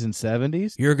 60s and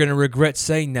 70s. You're gonna regret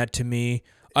saying that to me.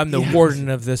 I'm the Yeah. warden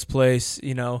of this place.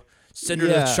 Send her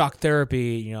to Yeah. shock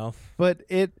therapy. But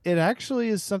it actually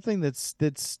is something that's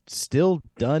still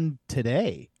done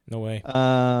today. No way.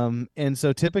 And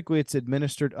so typically it's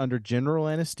administered under general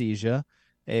anesthesia.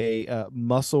 A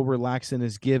muscle relaxant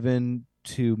is given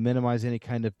to minimize any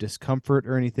kind of discomfort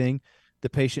or anything. The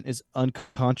patient is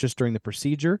unconscious during the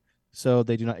procedure, so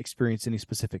they do not experience any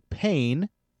specific pain.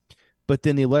 But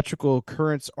then the electrical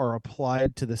currents are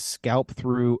applied to the scalp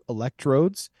through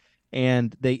electrodes,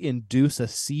 and they induce a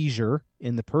seizure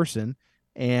in the person.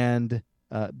 And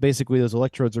basically, those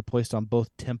electrodes are placed on both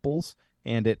temples,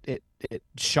 and it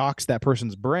shocks that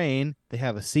person's brain. They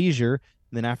have a seizure,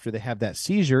 and then after they have that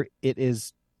seizure, it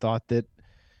is thought that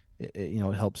it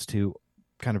helps to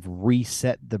kind of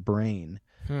reset the brain.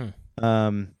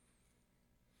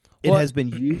 It Well, has been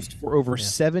used for over Yeah.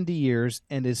 70 years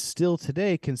and is still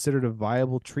today considered a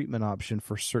viable treatment option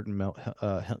for certain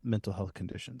mental health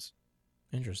conditions.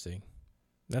 Interesting.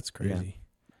 That's Yeah. crazy.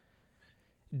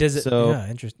 Does it? So- Yeah.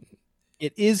 Interesting.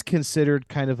 It is considered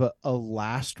kind of a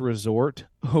last resort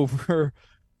over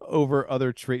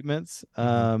other treatments.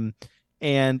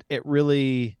 And it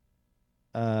really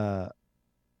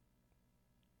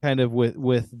kind of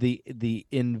with the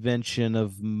invention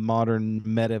of modern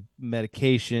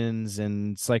medications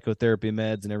and psychotherapy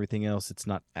meds and everything else, it's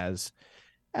not as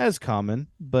common,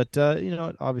 but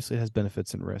it obviously has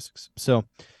benefits and risks. So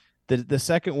the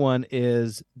second one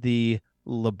is the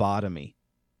lobotomy.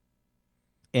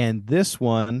 And this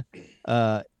one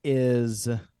is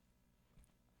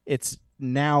it's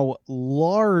now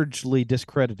largely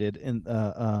discredited in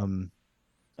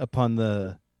upon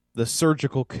the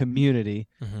surgical community,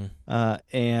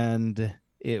 and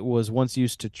it was once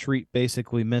used to treat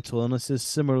basically mental illnesses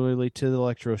similarly to the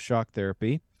electroshock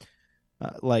therapy,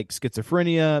 like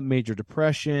schizophrenia, major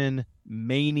depression,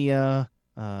 mania,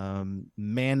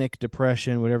 manic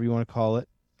depression, whatever you want to call it.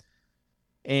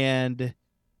 And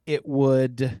it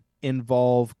would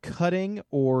involve cutting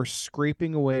or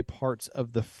scraping away parts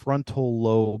of the frontal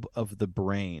lobe of the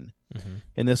brain.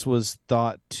 And this was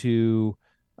thought to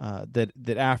that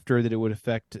after that it would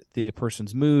affect the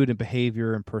person's mood and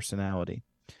behavior and personality.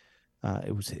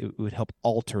 It would help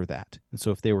alter that. And so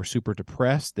if they were super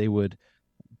depressed, they would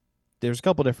there's a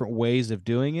couple different ways of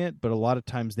doing it, but a lot of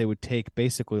times they would take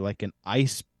basically like an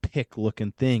ice pick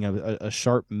looking thing, a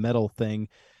sharp metal thing,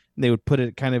 and they would put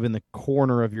it kind of in the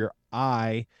corner of your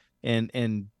eye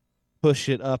and push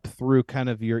it up through kind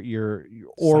of your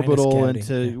orbital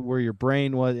into where your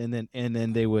brain was, and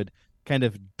then they would kind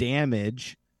of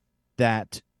damage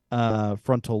that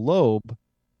frontal lobe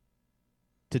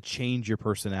to change your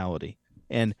personality.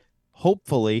 And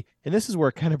hopefully, and this is where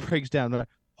it kind of breaks down,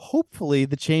 hopefully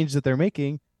the change that they're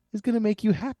making is going to make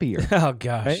you happier. Oh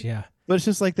gosh, right? yeah. But it's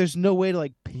just like there's no way to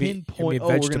like pinpoint.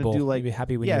 We're going to do like, be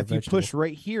happy when yeah. you're If you push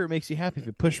right here, it makes you happy. If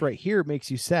you push right here, it makes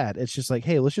you sad. It's just like,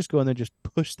 hey, let's just go in there, and just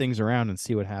push things around and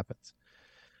see what happens.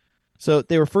 So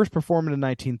they were first performed in the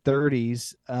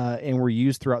 1930s and were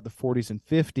used throughout the 40s and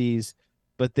 50s,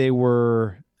 but they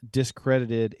were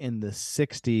discredited in the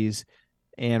 60s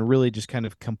and really just kind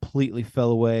of completely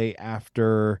fell away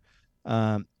after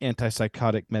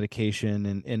antipsychotic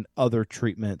medication and other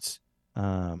treatments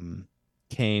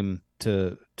came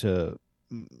to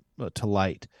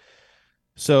light.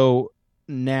 So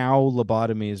now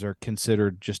lobotomies are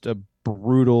considered just a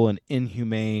brutal and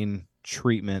inhumane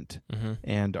treatment,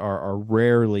 and are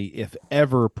rarely, if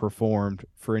ever, performed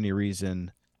for any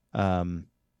reason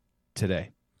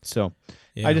today. So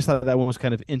I just thought that one was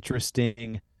kind of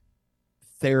interesting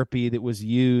therapy that was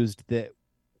used that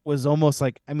was almost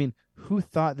like, I mean, who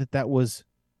thought that was,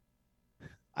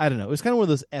 I don't know. It was kind of one of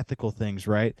those ethical things,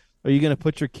 right? Are you going to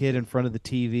put your kid in front of the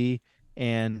TV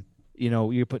and,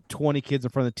 you put 20 kids in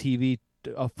front of the TV,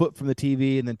 a foot from the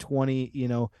TV, and then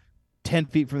 20, 10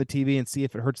 feet from the TV and see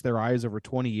if it hurts their eyes over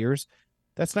 20 years?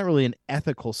 That's not really an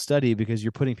ethical study because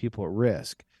you're putting people at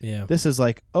risk. Yeah. This is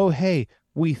like, oh, hey,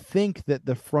 we think that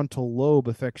the frontal lobe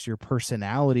affects your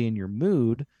personality and your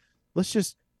mood. Let's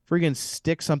just friggin'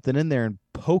 stick something in there and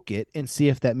poke it and see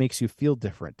if that makes you feel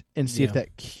different and see if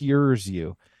that cures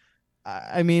you.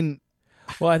 I mean,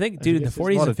 well, I think, dude, in the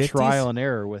 40s and 50s, trial and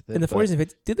error with it. In the 40s and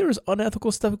 50s, dude, there was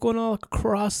unethical stuff going on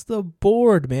across the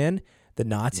board, man. The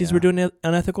Nazis were doing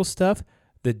unethical stuff.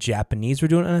 The Japanese were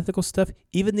doing unethical stuff.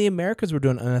 Even the Americans were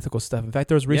doing unethical stuff. In fact,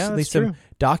 there was recently some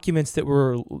documents that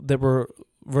were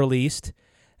released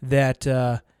that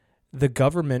the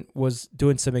government was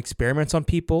doing some experiments on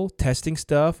people, testing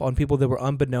stuff on people that were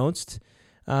unbeknownst.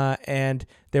 And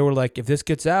they were like, if this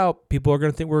gets out, people are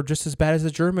going to think we're just as bad as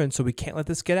the Germans, so we can't let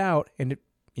this get out. And,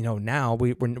 now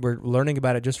we're learning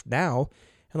about it just now.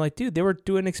 And like, dude, they were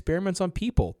doing experiments on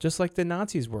people just like the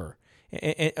Nazis were.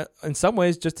 And in some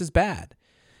ways, just as bad.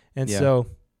 And so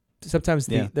sometimes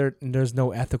there's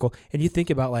no ethical. And you think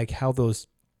about like how those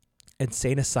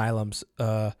insane asylums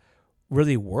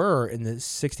really were in the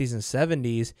 60s and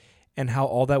 70s and how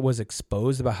all that was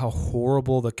exposed about how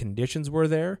horrible the conditions were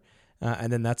there.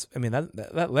 And then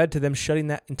that led to them shutting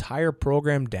that entire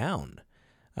program down.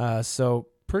 So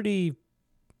pretty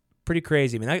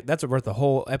crazy. I mean, that's worth a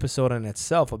whole episode in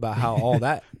itself about how all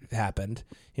that happened,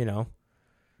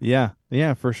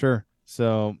 Yeah, for sure.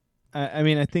 So,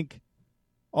 I think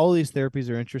all these therapies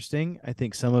are interesting. I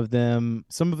think some of them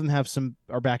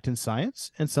are backed in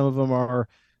science, and some of them are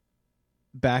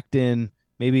backed in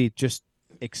maybe just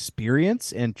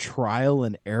experience and trial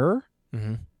and error.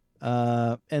 Mm-hmm.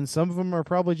 And some of them are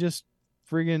probably just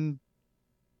friggin'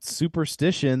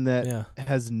 superstition that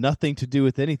has nothing to do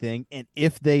with anything. And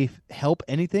if they help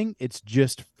anything, it's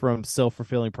just from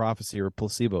self-fulfilling prophecy or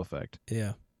placebo effect.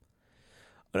 Yeah.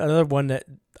 Another one that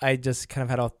I just kind of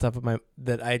had off the top of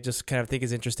that I just kind of think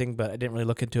is interesting, but I didn't really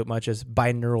look into it much, is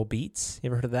binaural beats. You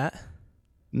ever heard of that?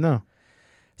 No.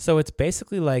 So it's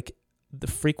basically like the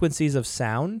frequencies of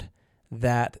sound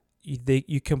that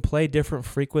you can play different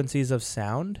frequencies of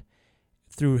sound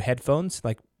through headphones,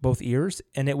 like both ears,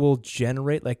 and it will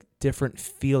generate like different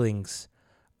feelings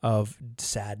of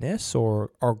sadness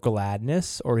or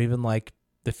gladness, or even like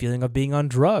the feeling of being on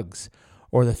drugs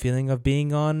or the feeling of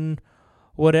being on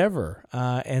whatever.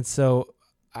 And so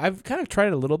I've kind of tried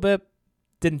it a little bit,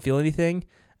 didn't feel anything.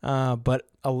 But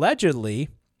allegedly,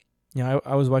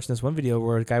 I was watching this one video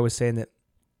where a guy was saying that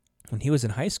when he was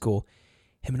in high school,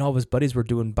 him and all of his buddies were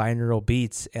doing binaural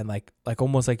beats and like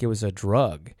almost like it was a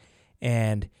drug.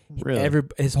 And really?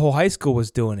 His whole high school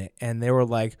was doing it. And they were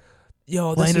like,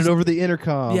 yo, playing it over the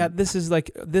intercom. Yeah,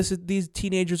 these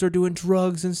teenagers are doing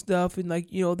drugs and stuff. And like,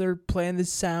 they're playing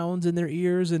these sounds in their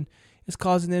ears and it's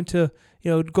causing them to,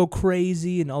 go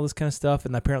crazy and all this kind of stuff.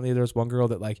 And apparently there was one girl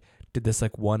that like did this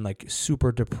like one like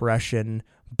super depression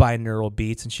binaural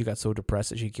beats, and she got so depressed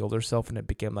that she killed herself, and it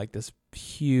became like this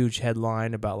huge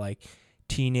headline about like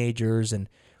teenagers and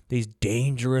these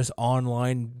dangerous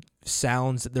online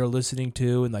sounds that they're listening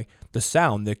to, and like the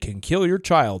sound that can kill your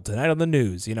child tonight on the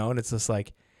news, and it's just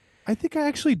like, I think I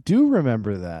actually do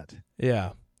remember that.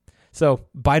 Yeah. So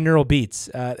binaural beats,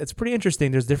 it's pretty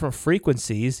interesting. There's different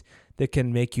frequencies that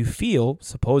can make you feel,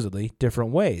 supposedly,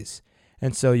 different ways.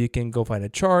 And so you can go find a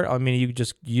chart. I mean, you can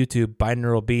just YouTube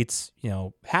binaural beats,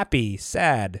 happy,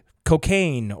 sad,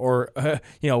 cocaine, or,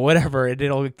 whatever.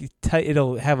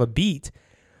 It'll have a beat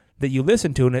that you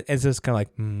listen to, and it's just kind of like,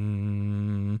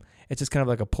 it's just kind of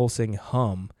like a pulsing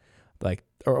hum, like,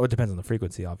 or it depends on the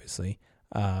frequency, obviously,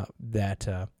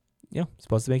 that,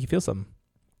 supposed to make you feel something.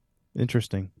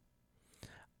 Interesting.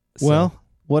 So, Well,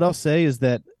 what I'll say is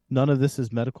that none of this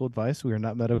is medical advice. We are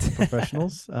not medical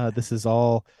professionals. This is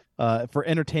all for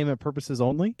entertainment purposes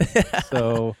only.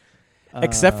 So,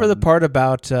 except for the part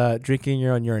about drinking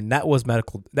your own urine, that was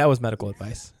medical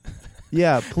advice.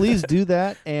 yeah, please do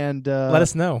that and Let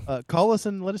us know. Call us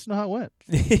and let us know how it went.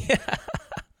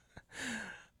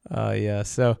 Yeah.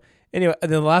 So anyway,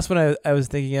 and then the last one I was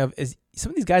thinking of is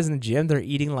some of these guys in the gym. They're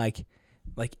eating like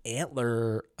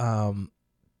antler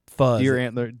fuzz. Deer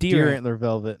antler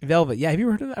velvet. Velvet. Yeah. Have you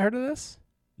heard of this?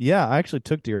 Yeah, I actually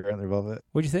took deer antler velvet.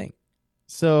 What'd you think?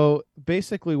 So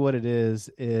basically what it is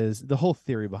the whole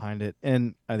theory behind it,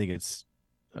 and I think it's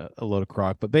a load of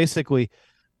crock, but basically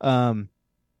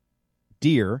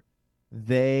deer,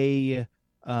 they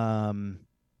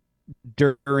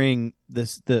during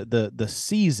the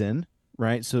season,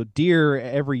 right? So deer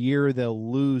every year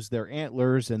they'll lose their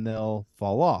antlers and they'll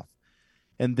fall off.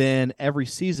 And then every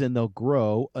season they'll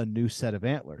grow a new set of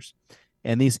antlers.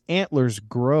 And these antlers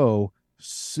grow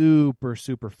super,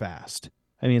 super fast.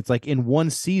 I mean, it's like in one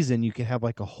season, you can have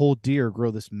like a whole deer grow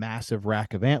this massive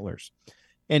rack of antlers.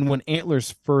 And when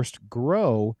antlers first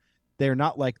grow, they're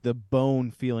not like the bone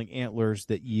feeling antlers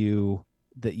that you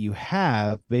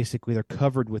have. Basically, they're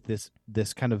covered with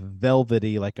this kind of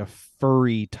velvety, like a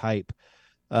furry type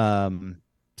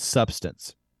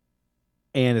substance.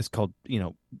 And it's called,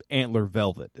 antler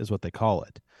velvet is what they call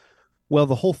it. Well,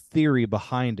 the whole theory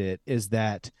behind it is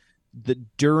that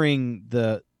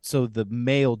so the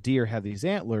male deer have these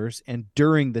antlers, and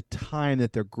during the time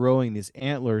that they're growing these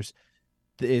antlers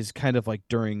is kind of like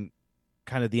during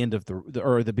kind of the end of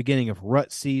the beginning of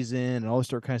rut season and all this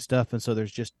sort of kind of stuff. And so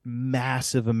there's just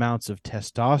massive amounts of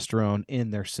testosterone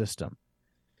in their system.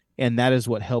 And that is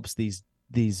what helps these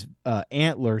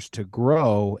antlers to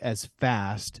grow as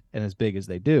fast and as big as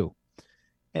they do.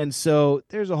 And so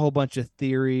there's a whole bunch of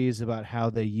theories about how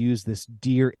they use this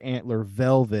deer antler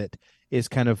velvet is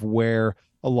kind of where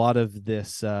a lot of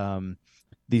this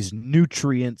these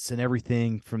nutrients and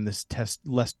everything from this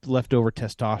leftover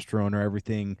testosterone or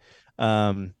everything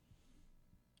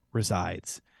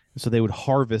resides. So they would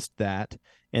harvest that,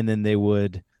 and then they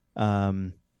would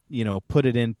put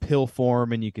it in pill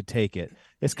form, and you could take it.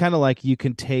 It's kind of like you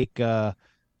can take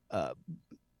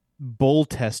bull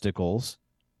testicles.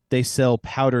 They sell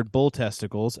powdered bull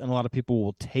testicles, and a lot of people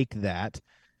will take that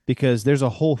because there's a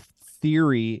whole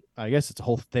theory. I guess it's a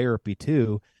whole therapy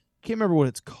too. Can't remember what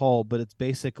it's called, but it's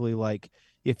basically like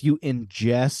if you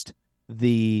ingest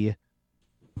the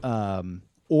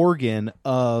organ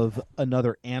of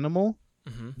another animal,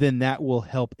 then that will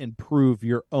help improve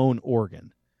your own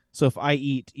organ. So if I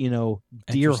eat,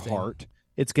 deer heart,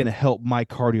 it's going to help my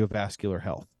cardiovascular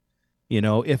health.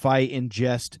 If I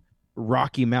ingest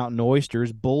Rocky Mountain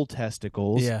oysters, bull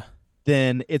testicles,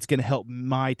 then it's going to help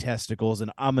my testicles,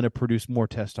 and I'm going to produce more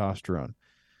testosterone.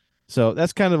 So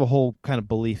that's kind of a whole kind of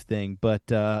belief thing. But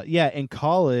in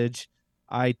college,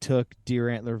 I took deer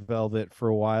antler velvet for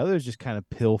a while. It was just kind of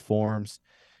pill forms.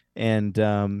 And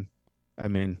I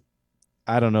mean,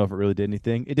 I don't know if it really did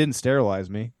anything. It didn't sterilize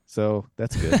me, so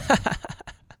that's good.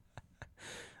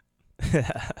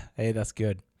 Hey, that's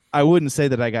good. I wouldn't say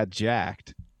that I got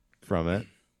jacked from it,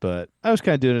 but I was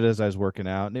kind of doing it as I was working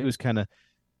out, and it was kind of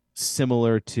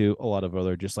similar to a lot of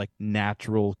other just like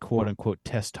natural quote unquote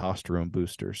testosterone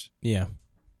boosters. Yeah.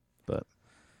 But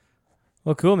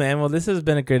well, cool, man. Well, this has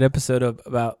been a great episode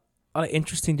about a lot of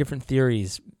interesting different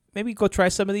theories. Maybe go try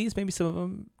some of these. Maybe some of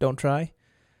them don't try.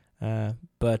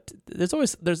 But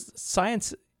there's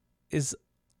science is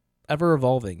ever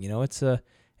evolving. It's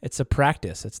a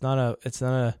practice. It's not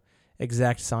a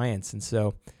exact science. And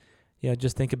so,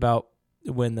 just think about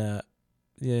when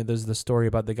there's the story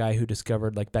about the guy who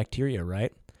discovered like bacteria,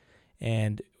 right?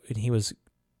 And he was,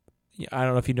 I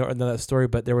don't know if you know that story,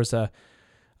 but there was a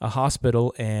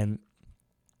hospital, and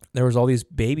there was all these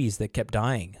babies that kept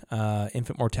dying.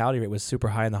 Infant mortality rate was super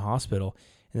high in the hospital,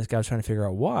 and this guy was trying to figure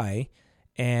out why.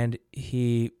 And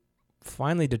he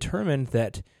finally determined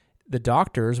that the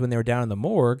doctors, when they were down in the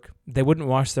morgue, they wouldn't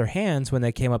wash their hands when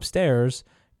they came upstairs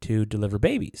to deliver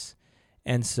babies.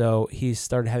 And so he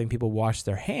started having people wash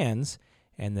their hands,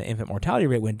 and the infant mortality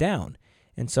rate went down.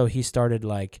 And so he started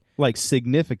like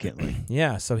significantly.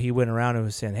 Yeah, so he went around and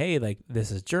was saying, hey, like this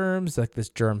is germs, like this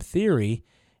germ theory,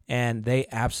 and they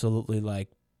absolutely like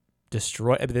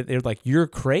destroy. I mean, they're like, you're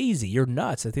crazy, you're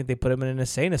nuts. I think they put him in an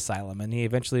insane asylum, and he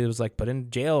eventually was like put in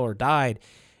jail or died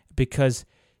because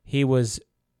he was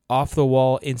off the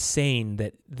wall insane.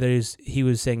 That he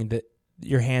was saying that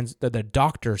that the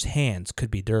doctor's hands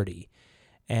could be dirty,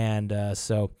 and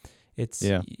so it's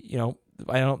I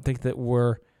don't think that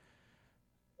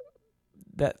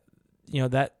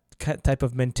that type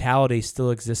of mentality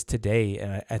still exists today,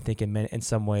 and I think in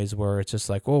some ways where it's just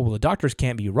like, oh, well, the doctors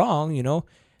can't be wrong,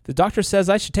 The doctor says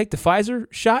I should take the Pfizer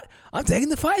shot. I'm taking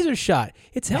the Pfizer shot.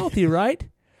 It's healthy, right?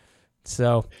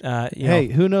 So, hey,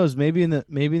 who knows? Maybe in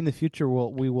the future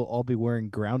we will all be wearing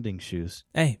grounding shoes.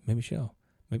 Hey, maybe so.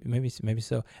 Maybe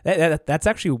so. That's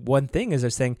actually one thing is they're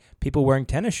saying people wearing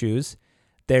tennis shoes,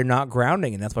 they're not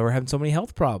grounding, and that's why we're having so many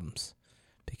health problems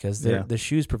because the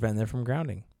shoes prevent them from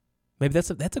grounding. Maybe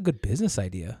that's a good business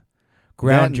idea.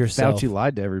 Ground yourself. Fauci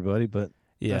lied to everybody, but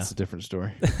that's a different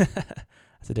story.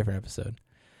 That's a different episode.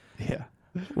 Yeah.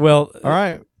 Well, all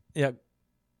right. Yeah.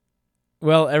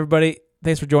 Well, everybody,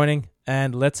 thanks for joining,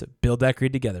 and let's build that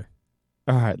creed together.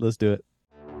 All right, let's do it.